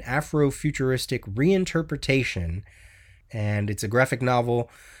an Afro-futuristic reinterpretation, and it's a graphic novel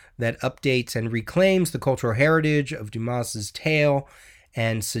that updates and reclaims the cultural heritage of Dumas's tale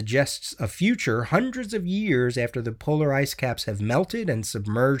and suggests a future hundreds of years after the polar ice caps have melted and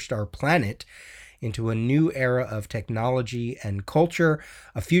submerged our planet into a new era of technology and culture,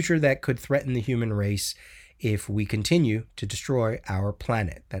 a future that could threaten the human race if we continue to destroy our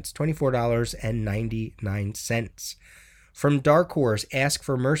planet. That's $24.99. From Dark Horse, Ask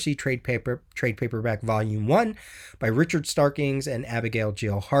for Mercy trade paperback volume 1 by Richard Starkings and Abigail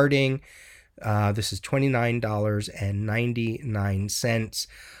Jill Harding. This is $29.99.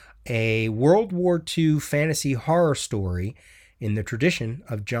 A World War II fantasy horror story in the tradition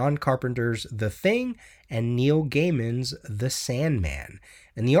of John Carpenter's The Thing and Neil Gaiman's The Sandman.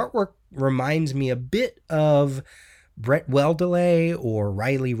 And the artwork reminds me a bit of Brett Weldelay or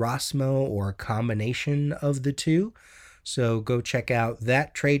Riley Rossmo, or a combination of the two. So go check out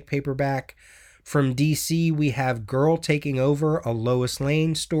that trade paperback. From DC, we have Girl Taking Over, a Lois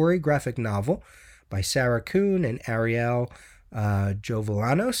Lane story graphic novel by Sarah Kuhn and Ariel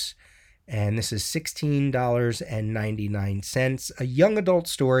Jovellanos. And this is $16.99. A young adult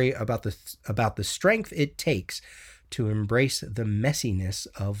story about the strength it takes to embrace the messiness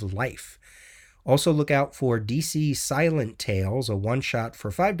of life. Also look out for DC Silent Tales, a one-shot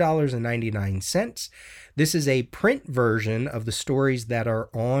for $5.99. This is a print version of the stories that are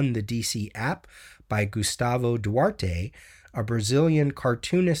on the DC app by Gustavo Duarte, a Brazilian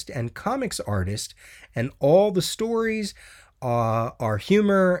cartoonist and comics artist, and all the stories are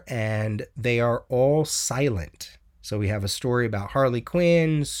humor, and they are all silent. So we have a story about Harley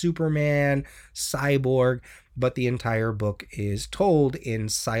Quinn, Superman, Cyborg, but the entire book is told in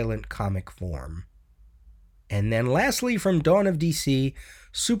silent comic form. And then lastly, from Dawn of DC,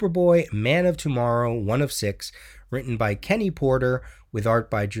 Superboy, Man of Tomorrow, 1 of 6, written by Kenny Porter with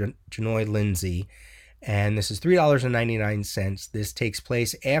art by Janoy Lindsay. And this is $3.99. This takes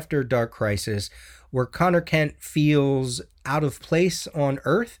place after Dark Crisis, where Connor Kent feels out of place on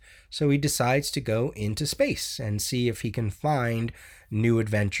Earth, so he decides to go into space and see if he can find new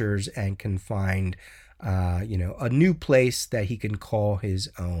adventures and can find a new place that he can call his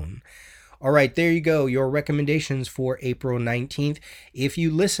own. All right, there you go, your recommendations for April 19th. If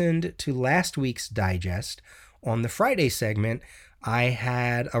you listened to last week's digest, on the Friday segment, I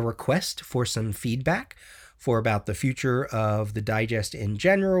had a request for some feedback for about the future of the digest in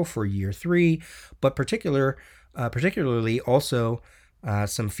general for year 3, but particularly also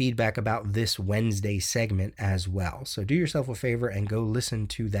some feedback about this Wednesday segment as well. So do yourself a favor and go listen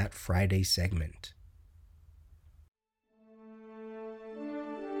to that Friday segment.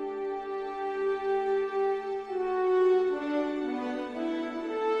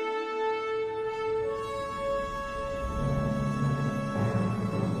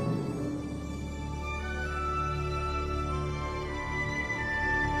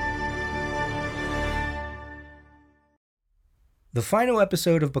 The final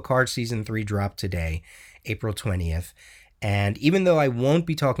episode of Picard Season 3 dropped today, April 20th, and even though I won't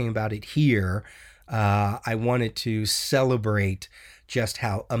be talking about it here, I wanted to celebrate just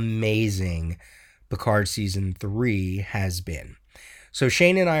how amazing Picard Season 3 has been. So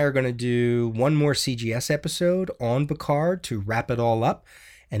Shane and I are going to do one more CGS episode on Picard to wrap it all up,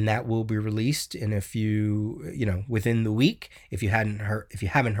 and that will be released in a few, within the week if you haven't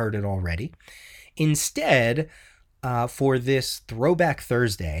heard it already. Instead, for this Throwback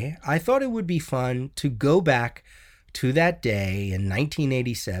Thursday, I thought it would be fun to go back to that day in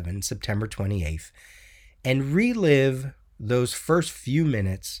 1987, September 28th, and relive those first few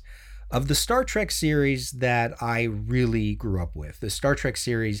minutes of the Star Trek series that I really grew up with, the Star Trek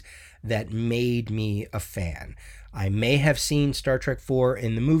series that made me a fan. I may have seen Star Trek 4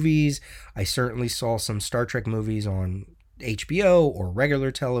 in the movies. I certainly saw some Star Trek movies on HBO or regular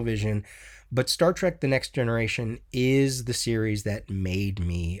television. But Star Trek The Next Generation is the series that made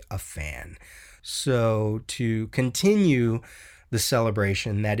me a fan. So to continue the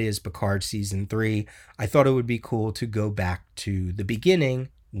celebration that is Picard Season 3, I thought it would be cool to go back to the beginning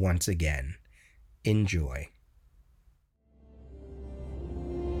once again. Enjoy.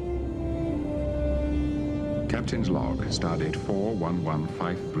 Captain's log, stardate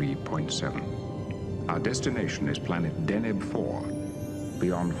 41153.7. Our destination is planet Deneb 4.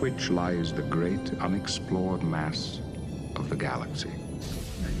 Beyond which lies the great unexplored mass of the galaxy.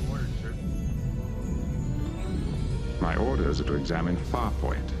 My orders are to examine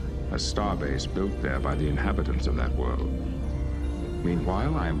Farpoint, a starbase built there by the inhabitants of that world.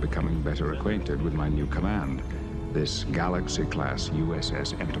 Meanwhile, I am becoming better acquainted with my new command, this Galaxy-class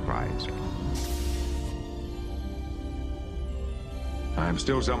USS Enterprise. I am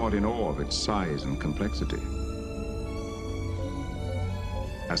still somewhat in awe of its size and complexity.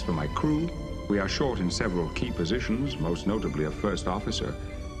 As for my crew, we are short in several key positions, most notably a first officer.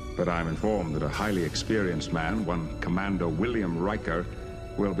 But I'm informed that a highly experienced man, one Commander William Riker,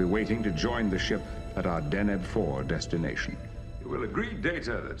 will be waiting to join the ship at our Deneb 4 destination. You will agree,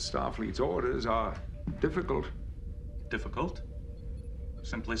 Data, that Starfleet's orders are difficult. Difficult?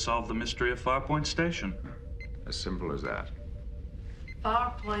 Simply solve the mystery of Farpoint Station. As simple as that.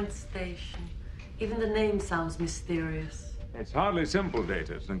 Farpoint Station. Even the name sounds mysterious. It's hardly simple,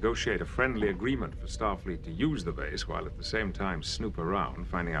 Data, to negotiate a friendly agreement for Starfleet to use the base while at the same time snoop around,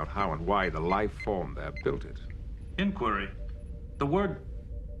 finding out how and why the life form there built it. Inquiry. The word...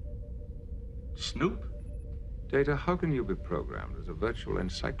 Snoop? Data, how can you be programmed as a virtual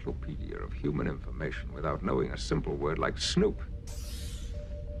encyclopedia of human information without knowing a simple word like snoop?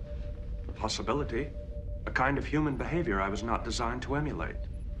 A possibility. A kind of human behavior I was not designed to emulate.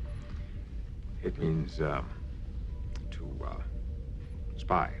 It means, to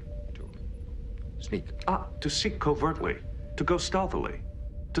spy, to sneak. To seek covertly, to go stealthily,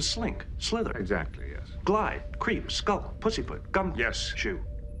 to slink, slither. Exactly, yes. Glide, creep, skulk, pussyfoot, gumshoe.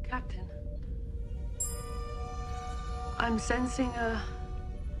 Captain, I'm sensing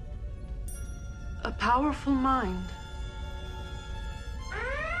a powerful mind.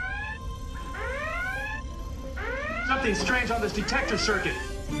 Something strange on this detector circuit.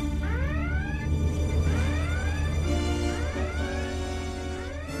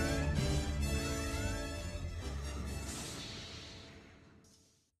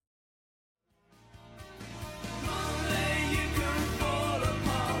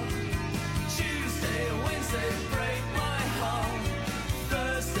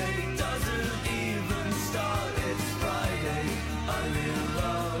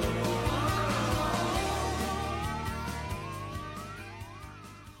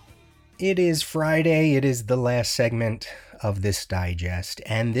 It is Friday. It is the last segment of this digest,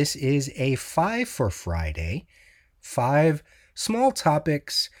 and this is a 5 for Friday. 5 small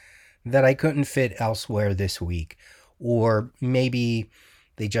topics that I couldn't fit elsewhere this week, or maybe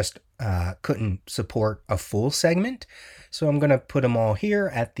they just couldn't support a full segment. So I'm going to put them all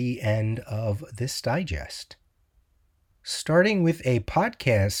here at the end of this digest. Starting with a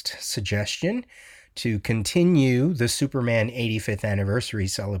podcast suggestion, to continue the Superman 85th anniversary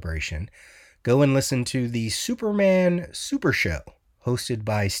celebration, go and listen to the Superman Super Show, hosted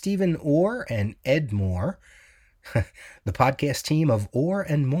by Stephen Orr and Ed Moore, the podcast team of Orr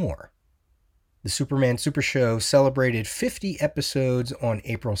and Moore. The Superman Super Show celebrated 50 episodes on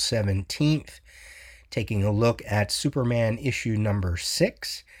April 17th, taking a look at Superman issue number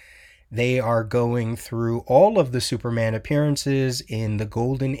 6. They are going through all of the Superman appearances in the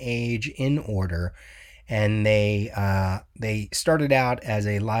Golden Age in order, and they started out as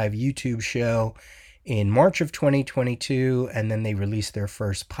a live YouTube show in March of 2022, and then they released their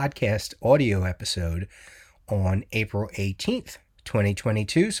first podcast audio episode on April 18th,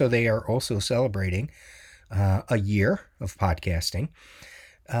 2022. So they are also celebrating a year of podcasting.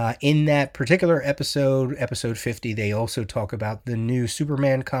 In that particular episode, episode 50, they also talk about the new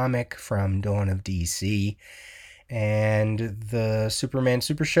Superman comic from Dawn of DC. And the Superman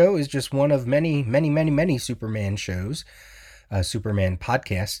Super Show is just one of many, many, many, many Superman shows, Superman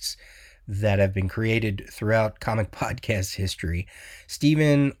podcasts that have been created throughout comic podcast history.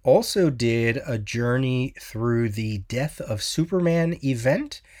 Stephen also did a journey through the Death of Superman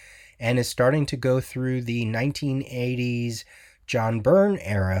event and is starting to go through the 1980s John Byrne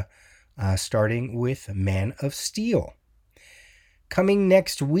era, starting with Man of Steel. Coming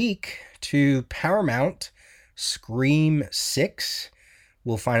next week to Paramount, Scream 6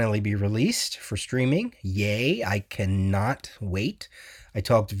 will finally be released for streaming. Yay, I cannot wait. I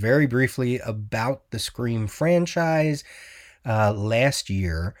talked very briefly about the Scream franchise last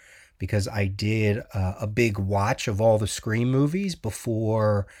year because I did a big watch of all the Scream movies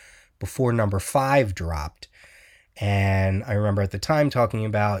before number 5 dropped. And I remember at the time talking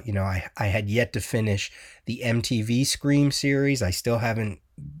about, I had yet to finish the MTV Scream series. I still haven't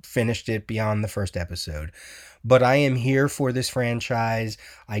finished it beyond the first episode. But I am here for this franchise.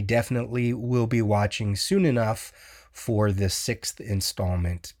 I definitely will be watching soon enough for the 6th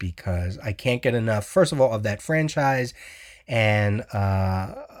installment because I can't get enough, first of all, of that franchise and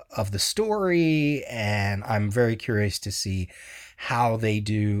of the story. And I'm very curious to see how they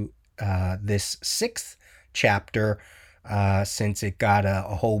do this 6th chapter since it got a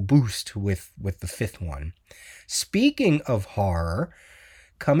whole boost with the 5th one. Speaking of horror,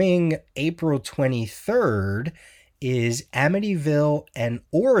 coming April 23rd is Amityville: An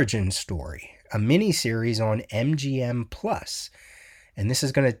Origin Story, a mini-series on MGM Plus. And this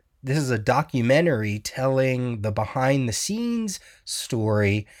is a documentary telling the behind-the-scenes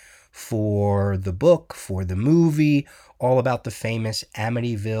story for the book, for the movie, all about the famous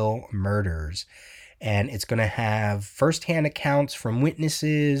Amityville murders. And it's going to have firsthand accounts from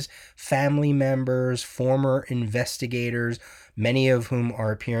witnesses, family members, former investigators, many of whom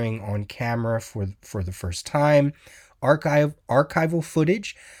are appearing on camera for the first time, archival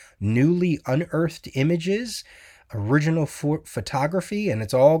footage, newly unearthed images, original photography, and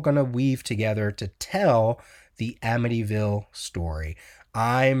it's all going to weave together to tell the Amityville story.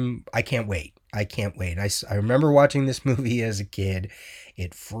 I can't wait. I can't wait. I remember watching this movie as a kid.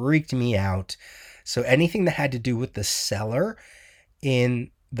 It freaked me out. So anything that had to do with the cellar in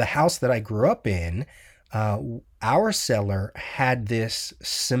the house that I grew up in, our cellar had this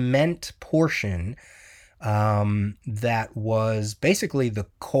cement portion that was basically the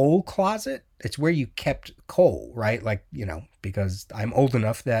coal closet. It's where you kept coal, right? Like, because I'm old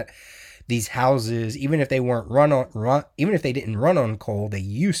enough that these houses, even if they didn't run on coal, they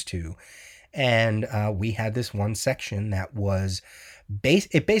used to. And we had this one section that was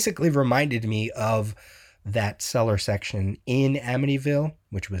it basically reminded me of that cellar section in Amityville,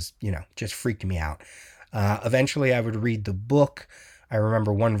 which was, just freaked me out. Eventually I would read the book. I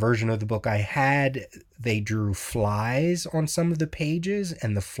remember one version of the book I had, they drew flies on some of the pages,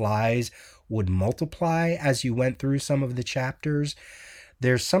 and the flies would multiply as you went through some of the chapters.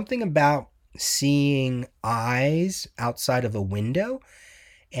 There's something about seeing eyes outside of a window.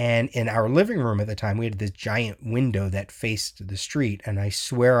 And in our living room at the time, we had this giant window that faced the street. And I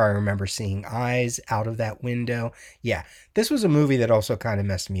swear I remember seeing eyes out of that window. Yeah, this was a movie that also kind of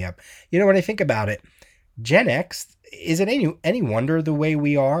messed me up. When I think about it, Gen X, is it any wonder the way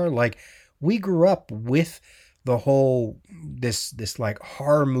we are? Like, we grew up with the whole, this like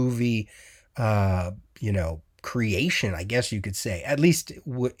horror movie, creation, I guess you could say, at least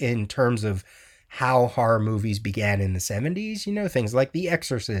in terms of how horror movies began in the 70s, things like The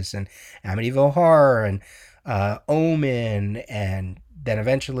Exorcist and Amityville Horror and Omen, and then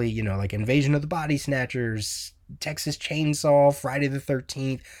eventually, like Invasion of the Body Snatchers, Texas Chainsaw, Friday the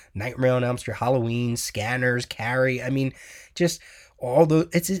 13th, Nightmare on Elm Street, Halloween, Scanners, Carrie. I mean, just all those.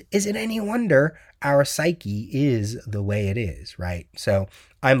 Is it any wonder our psyche is the way it is, right? So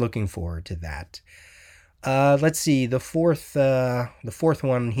I'm looking forward to that. Let's see the fourth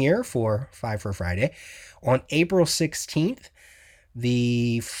one here for Five for Friday. On April 16th,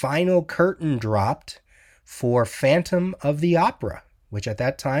 the final curtain dropped for Phantom of the Opera, which at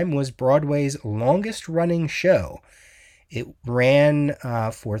that time was Broadway's longest running show. It ran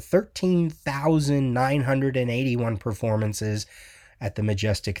for 13,981 performances at the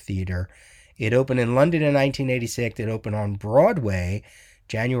Majestic Theater. It opened in London in 1986. It opened on Broadway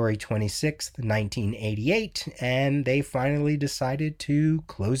January 26th, 1988, and they finally decided to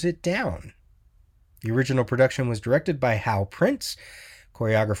close it down. The original production was directed by Hal Prince,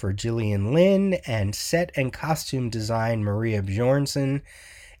 choreographer Gillian Lynn, and set and costume design Maria Bjornson.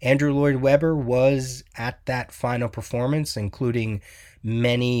 Andrew Lloyd Webber was at that final performance, including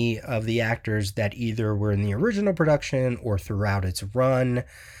many of the actors that either were in the original production or throughout its run.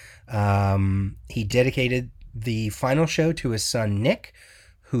 He dedicated the final show to his son Nick,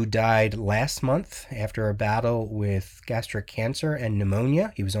 who died last month after a battle with gastric cancer and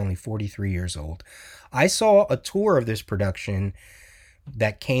pneumonia. He was only 43 years old. I saw a tour of this production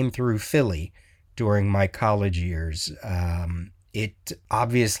that came through Philly during my college years. It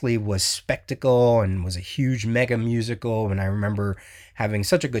obviously was spectacle and was a huge mega musical, and I remember having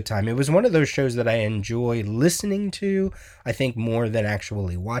such a good time. It was one of those shows that I enjoy listening to, I think, more than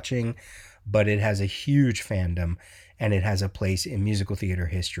actually watching, but it has a huge fandom, and it has a place in musical theater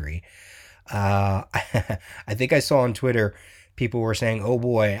history. I think I saw on Twitter people were saying, oh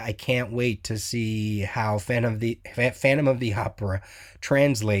boy, I can't wait to see how Phantom of the Opera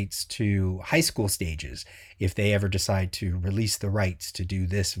translates to high school stages if they ever decide to release the rights to do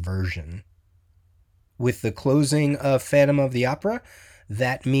this version. With the closing of Phantom of the Opera,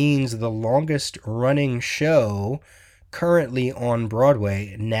 that means the longest running show currently on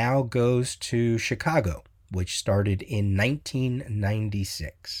Broadway now goes to Chicago, which started in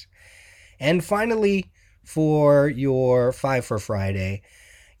 1996. And finally, for your Five for Friday,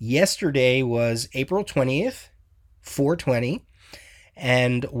 yesterday was April 20th, 420.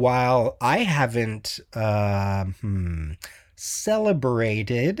 And while I haven't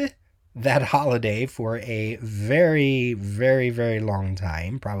celebrated that holiday for a very, very, very long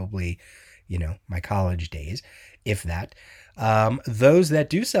time, probably, my college days, if that, those that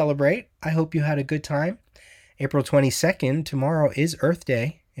do celebrate, I hope you had a good time. April 22nd, tomorrow is Earth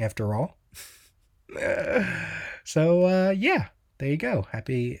Day, after all. So, yeah, there you go.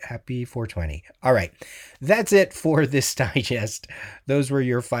 Happy 420. All right. That's it for this digest. Those were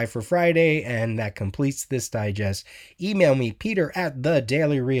your Five for Friday, and that completes this digest. Email me,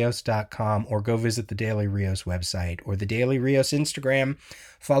 peter@thedailyrios.com, or go visit the Daily Rios website or the Daily Rios Instagram.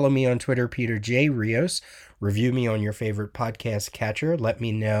 Follow me on Twitter, Peter J. Rios. Review me on your favorite podcast catcher. Let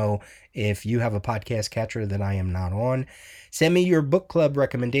me know if you have a podcast catcher that I am not on. Send me your book club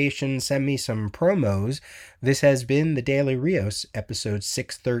recommendations. Send me some promos. This has been the Daily Rios, episode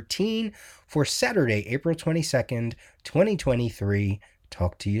 613 for Saturday, April 22nd, 2023.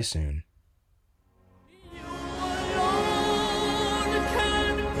 Talk to you soon.